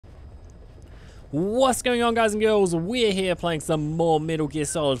What's going on, guys and girls? We're here playing some more Metal Gear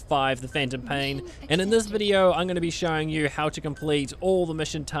Solid 5 The Phantom Pain, and in this video I'm going to be showing you how to complete all the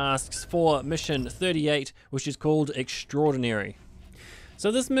mission tasks for mission 38, which is called Extraordinary.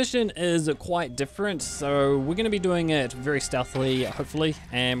 So this mission is quite different, so we're going to be doing it very stealthily, hopefully,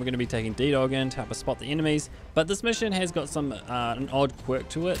 and we're going to be taking D-Dog in to help us spot the enemies. But this mission has got some an odd quirk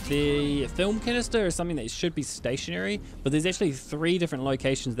to it. The film canister is something that should be stationary, but there's actually 3 different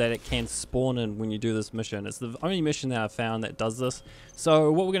locations that it can spawn in when you do this mission. It's the only mission that I've found that does this.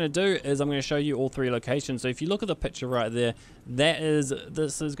 So what we're going to do is I'm going to show you all 3 locations. So if you look at the picture right there,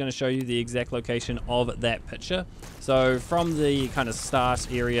 this is going to show you the exact location of that picture. So from the kind of start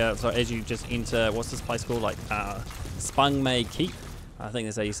area, so as you just enter, what's this place called, like Spugmay Keep, I think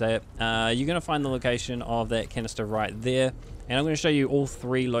that's how you say it, you're going to find the location of that canister right there, and I'm going to show you all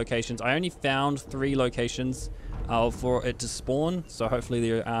 3 locations. I only found 3 locations for it to spawn, so hopefully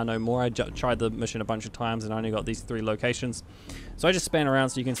there are no more. I tried the mission a bunch of times and I only got these 3 locations. So I just span around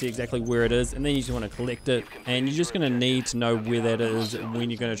so you can see exactly where it is, and then you just want to collect it, and you're just going to need to know where that is when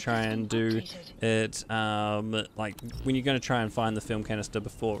you're going to try and do it, like when you're going to try and find the film canister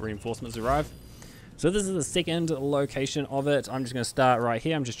before reinforcements arrive. So this is the second location of it. I'm just going to start right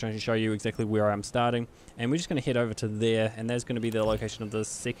here. I'm just trying to show you exactly where I'm starting, and we're just going to head over to there, and there's going to be the location of the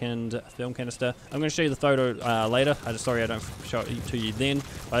second film canister. I'm going to show you the photo later. Sorry I don't show it to you then,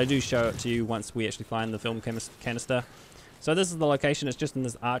 but I do show it to you once we actually find the film canister. So this is the location. It's just in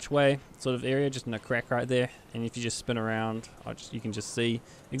this archway sort of area, just in a crack right there, and if you just spin around, you can just see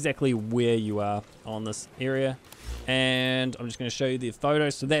exactly where you are on this area. And I'm just going to show you the photo.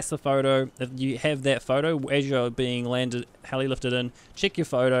 So that's the photo. If you have that photo as you're being heli lifted in, check your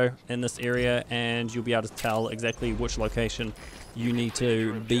photo in this area and you'll be able to tell exactly which location you need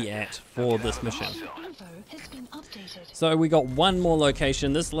to be at for this mission. So we got one more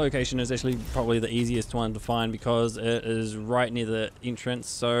location. This location is actually probably the easiest one to find because it is right near the entrance.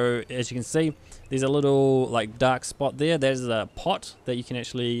 So as you can see, there's a little like dark spot there. There's a pot that you can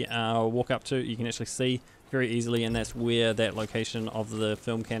actually walk up to. You can actually see very easily, and that's where that location of the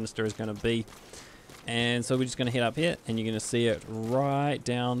film canister is going to be. And so we're just going to head up here, and you're going to see it right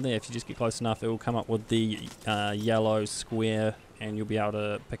down there. If you just get close enough, it will come up with the yellow square, and you'll be able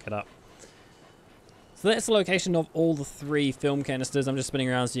to pick it up. So that's the location of all the 3 film canisters. I'm just spinning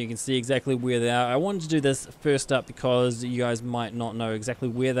around so you can see exactly where they are. I wanted to do this first up because you guys might not know exactly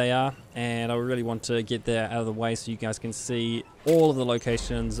where they are, and I really want to get that out of the way so you guys can see all of the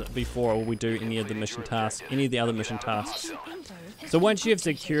locations before we do any of the other mission tasks. So once you have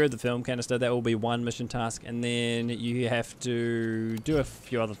secured the film canister, that will be one mission task, and then you have to do a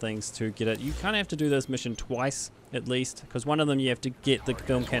few other things to get it. You kind of have to do this mission twice at least, because one of them you have to get the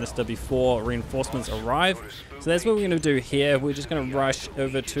film canister before reinforcements arrive. So that's what we're going to do here. We're just going to rush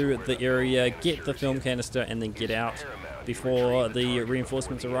over to the area, get the film canister, and then get out before the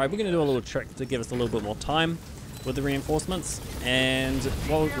reinforcements arrive. We're going to do a little trick to give us a little bit more time with the reinforcements, and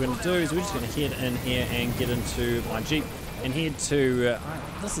what we're going to do is we're just going to head in here and get into my Jeep and head to,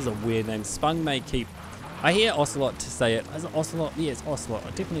 this is a weird name, Spugmay Keep. I hear Ocelot to say it. Is it Ocelot? Yeah, it's Ocelot.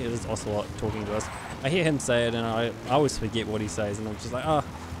 Definitely it is Ocelot talking to us. I hear him say it and I always forget what he says, and I'm just like, oh,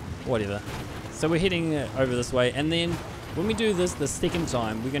 whatever. So we're heading over this way, and then when we do this the second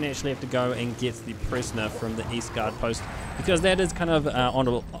time, we're going to actually have to go and get the prisoner from the East Guard post, because that is kind of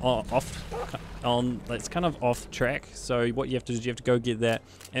it's kind of off track. So what you have to do is you have to go get the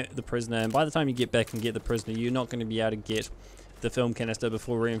prisoner, and by the time you get back and get the prisoner, you're not going to be able to get the film canister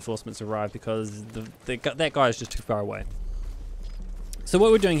before reinforcements arrive, because that guy is just too far away. So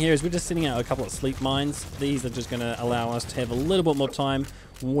what we're doing here is we're just setting out a couple of sleep mines. These are just going to allow us to have a little bit more time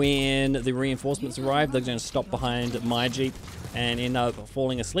when the reinforcements arrive. They're going to stop behind my Jeep and end up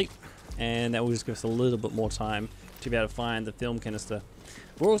falling asleep, and that will just give us a little bit more time to be able to find the film canister.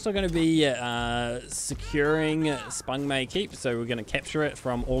 We're also going to be securing Spugmay Keep, so we're going to capture it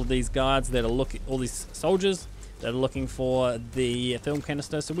from all of these guards that are all these soldiers that are looking for the film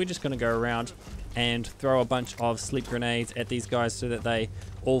canister. So we're just going to go around and throw a bunch of sleep grenades at these guys so that they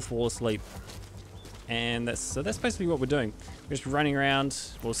all fall asleep. And that's basically what we're doing. We're just running around,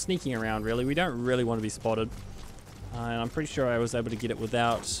 well, sneaking around really. We don't really want to be spotted. And I'm pretty sure I was able to get it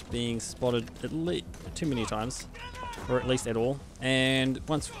without being spotted at least too many times, or at least at all. And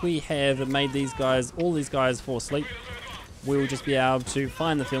once we have made all these guys fall asleep, we will just be able to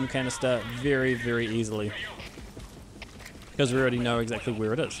find the film canister very, very easily, because we already know exactly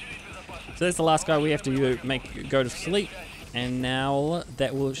where it is. So that's the last guy we have to go to sleep, and now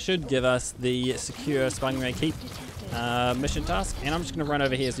that should give us the secure Spugmay Keep mission task. And I'm just going to run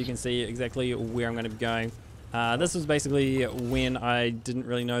over here so you can see exactly where I'm going to be going. This was basically when I didn't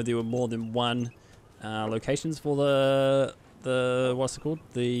really know there were more than one locations for the what's it called,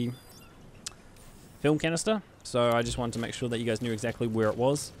 the film canister. So I just wanted to make sure that you guys knew exactly where it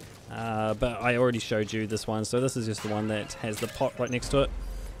was. But I already showed you this one, so this is just the one that has the pot right next to it.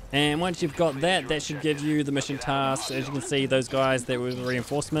 And once you've got that, that should give you the mission tasks. As you can see, those guys that were the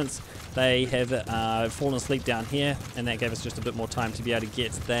reinforcements, they have fallen asleep down here, and that gave us just a bit more time to be able to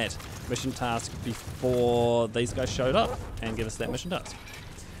get that mission task before these guys showed up and give us that mission task.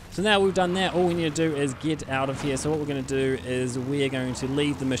 So now we've done that, all we need to do is get out of here. So what we're going to do is we're going to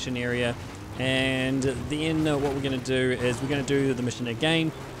leave the mission area, and then what we're going to do is we're going to do the mission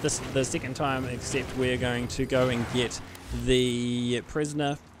again, the second time, except we're going to go and get the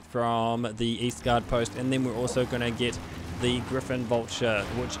prisoner from the east guard post, and then we're also going to get the griffon vulture,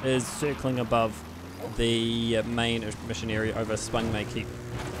 which is circling above the main mission area over Spugmay Keep.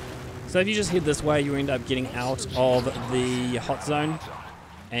 So if you just head this way, you end up getting out of the hot zone,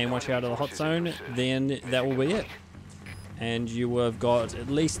 and once you're out of the hot zone, then that will be it. And you have got at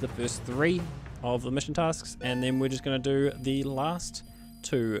least the first 3 of the mission tasks, and then we're just going to do the last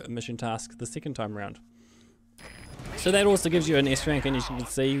 2 mission tasks the second time around. So that also gives you an S rank, and as you can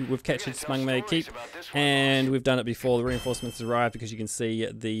see, we've captured Spugmay Keep, and we've done it before the reinforcements arrived, because you can see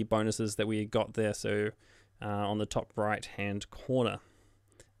the bonuses that we got there, so on the top right hand corner.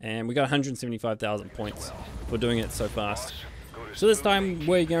 And we got 175,000 points for doing it so fast. So this time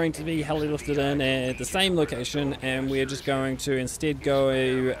we're going to be heli lifted in at the same location, and we're just going to instead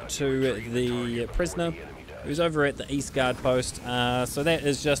go to the prisoner who's over at the east guard post. So that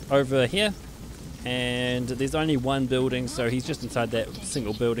is just over here, and there's only one building, so he's just inside that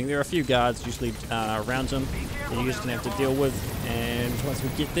single building. There are a few guards usually around him that you're just going to have to deal with, and once we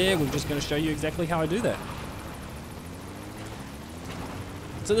get there, we're just going to show you exactly how I do that.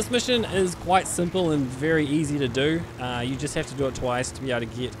 So this mission is quite simple and very easy to do. You just have to do it twice to be able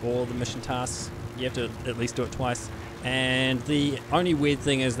to get all the mission tasks. You have to at least do it twice. And the only weird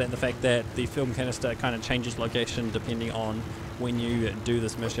thing is that the fact that the film canister kind of changes location depending on when you do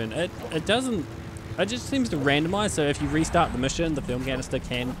this mission. It just seems to randomize, so if you restart the mission, the film canister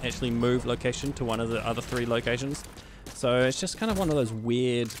can actually move location to one of the other 3 locations. So it's just kind of one of those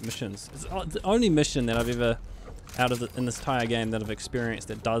weird missions. It's the only mission that I've ever in this entire game that I've experienced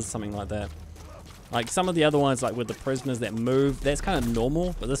that does something like that. Like some of the other ones, like with the prisoners that move, that's kind of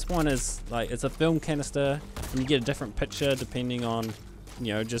normal, but this one is like, it's a film canister and you get a different picture depending on,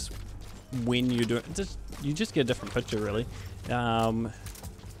 you know, just when you do it. You just get a different picture really.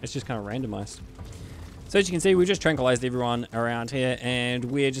 It's just kind of randomized. So as you can see, we just tranquilized everyone around here, and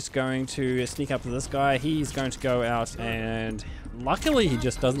we're just going to sneak up to this guy. He's going to go out, and luckily he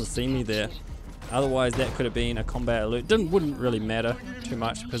just doesn't see me there. Otherwise that could have been a combat alert. Wouldn't really matter too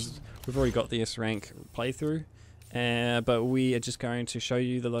much because we've already got the S rank playthrough. But we are just going to show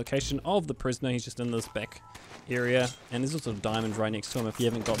you the location of the prisoner. He's just in this back area, and there's also a diamond right next to him if you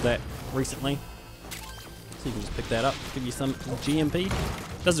haven't got that recently. So you can just pick that up, give you some GMP.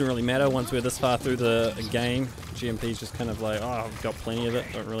 Doesn't really matter once we're this far through the game. GMP is just kind of like, oh, I've got plenty of it,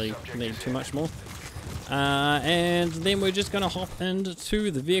 don't really need too much more. And then we're just going to hop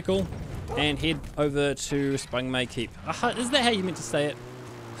into the vehicle and head over to Spugmay Keep. Is that how you meant to say it?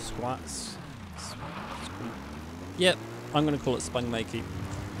 Squats. Yep, I'm going to call it Spugmay Keep.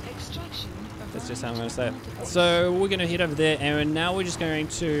 That's just how I'm going to say it. So we're going to head over there, and now we're just going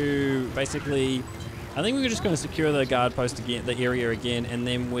to basically, I think we're just going to secure the guard post again, the area again, and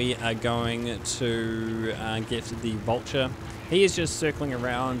then we are going to get the Vulture. He is just circling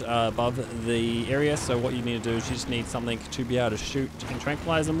around above the area, so what you need to do is you just need something to be able to shoot and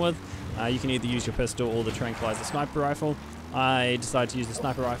tranquilize him with. You can either use your pistol or the tranquilizer sniper rifle. I decided to use the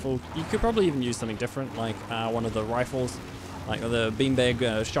sniper rifle. You could probably even use something different, like one of the rifles, like the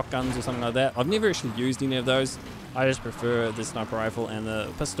beanbag shotguns or something like that. I've never actually used any of those. I just prefer the sniper rifle and the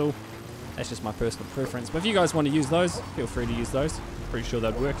pistol. That's just my personal preference. But if you guys want to use those, feel free to use those. Pretty sure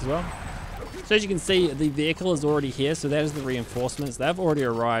they'd work as well. So as you can see, the vehicle is already here, so that is the reinforcements. They've already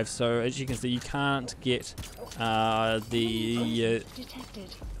arrived, so as you can see, you can't get the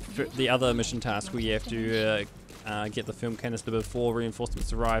other mission task where you have to get the film canister before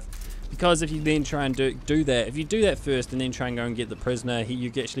reinforcements arrive. Because if you then try and do that, if you do that first and then try and go and get the prisoner,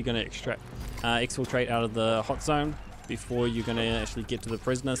 you're actually going to exfiltrate out of the hot zone before you're going to actually get to the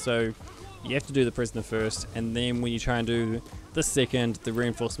prisoner. So you have to do the prisoner first, and then when you try and do the second, the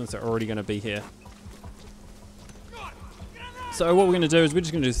reinforcements are already going to be here. So what we're going to do is we're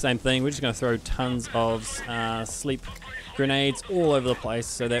just going to do the same thing. We're just going to throw tons of sleep grenades all over the place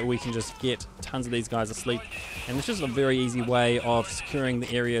so that we can just get tons of these guys asleep. And it's just a very easy way of securing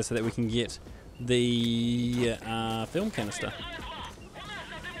the area so that we can get the film canister.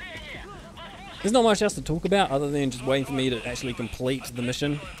 There's not much else to talk about other than just waiting for me to actually complete the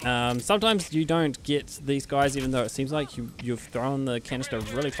mission. Sometimes you don't get these guys even though it seems like you've thrown the canister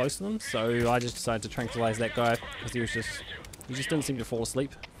really close to them, so I just decided to tranquilize that guy because he just didn't seem to fall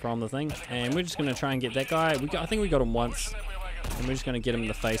asleep from the thing. And we're just going to try and get that guy. I think we got him once, and we're just going to get him in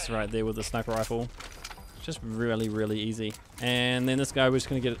the face right there with the sniper rifle. Just really, really easy. And then this guy, we're just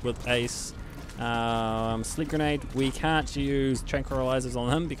going to get it with ace. Sleep grenade. We can't use tranquilizers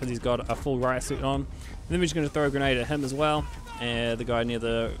on him because he's got a full riot suit on. And then we're just going to throw a grenade at him as well, the guy near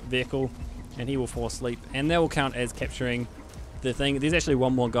the vehicle, and he will fall asleep. And that will count as capturing the thing. There's actually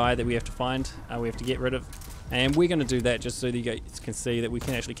one more guy that we have to find, we have to get rid of, and we're going to do that just so that you guys can see that we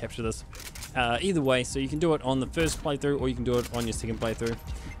can actually capture this either way. So you can do it on the first playthrough or you can do it on your second playthrough.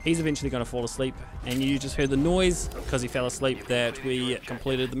 He's eventually going to fall asleep, and you just heard the noise because he fell asleep that we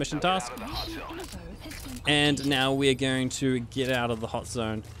completed the mission task. And now we're going to get out of the hot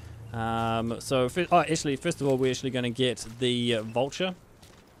zone. Actually, first of all, we're actually going to get the vulture.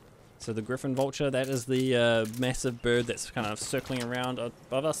 So the griffon vulture, that is the massive bird that's kind of circling around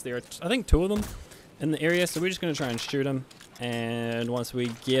above us. There are, I think, 2 of them in the area, so we're just going to try and shoot them. And once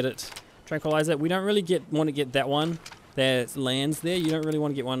we get it, tranquilize it. We don't really want to get that one that lands there. You don't really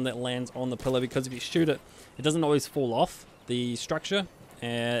want to get one that lands on the pillar because if you shoot it, it doesn't always fall off the structure.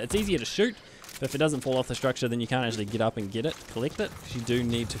 It's easier to shoot, but if it doesn't fall off the structure, then you can't actually get up and get it, collect it. You do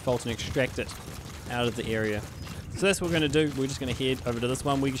need to fault and extract it out of the area. So that's what we're going to do. We're just going to head over to this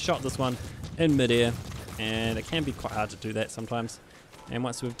one. We shot this one in midair, and it can be quite hard to do that sometimes. And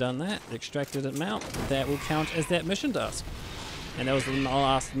once we've done that, extracted it out, that will count as that mission task. And that was the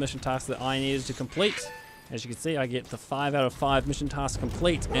last mission task that I needed to complete. As you can see, I get the 5 out of 5 mission tasks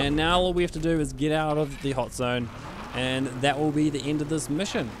complete. And now all we have to do is get out of the hot zone, and that will be the end of this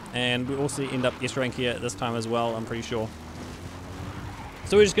mission. And we also end up S rank here this time as well, I'm pretty sure.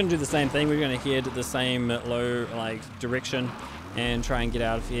 So we're just going to do the same thing. We're going to head the same low direction and try and get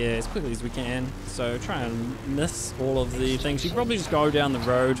out of here as quickly as we can. So try and miss all of the things. You can probably just go down the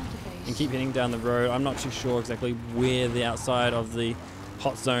road and keep heading down the road. I'm not too sure exactly where the outside of the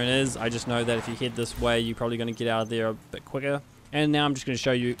hot zone is. I just know that if you head this way, you're probably going to get out of there a bit quicker. And now I'm just going to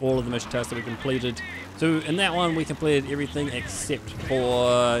show you all of the mission tasks that we completed. So in that one, we completed everything except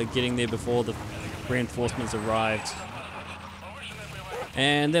for getting there before the reinforcements arrived.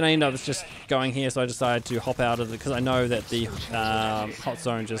 And then I ended up just going here, so I decided to hop out of it because I know that the hot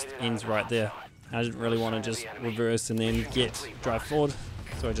zone just ends right there. I didn't really want to just reverse and then drive forward,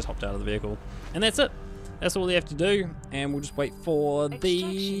 so I just hopped out of the vehicle. And that's it. That's all they have to do, and we'll just wait for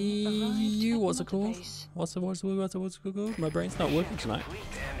the... what's it called? What's it called? My brain's not working tonight.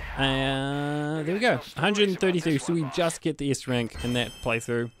 There we go. 133, so we just get the S rank in that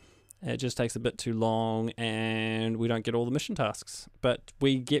playthrough. It just takes a bit too long, and we don't get all the mission tasks. But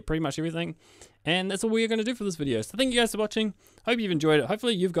we get pretty much everything, and that's all we're going to do for this video. So thank you guys for watching. Hope you've enjoyed it.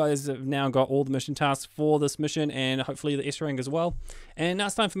 Hopefully you guys have now got all the mission tasks for this mission, and hopefully the S rank as well. And now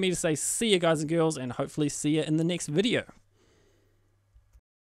it's time for me to say see you guys and girls, and hopefully see you in the next video.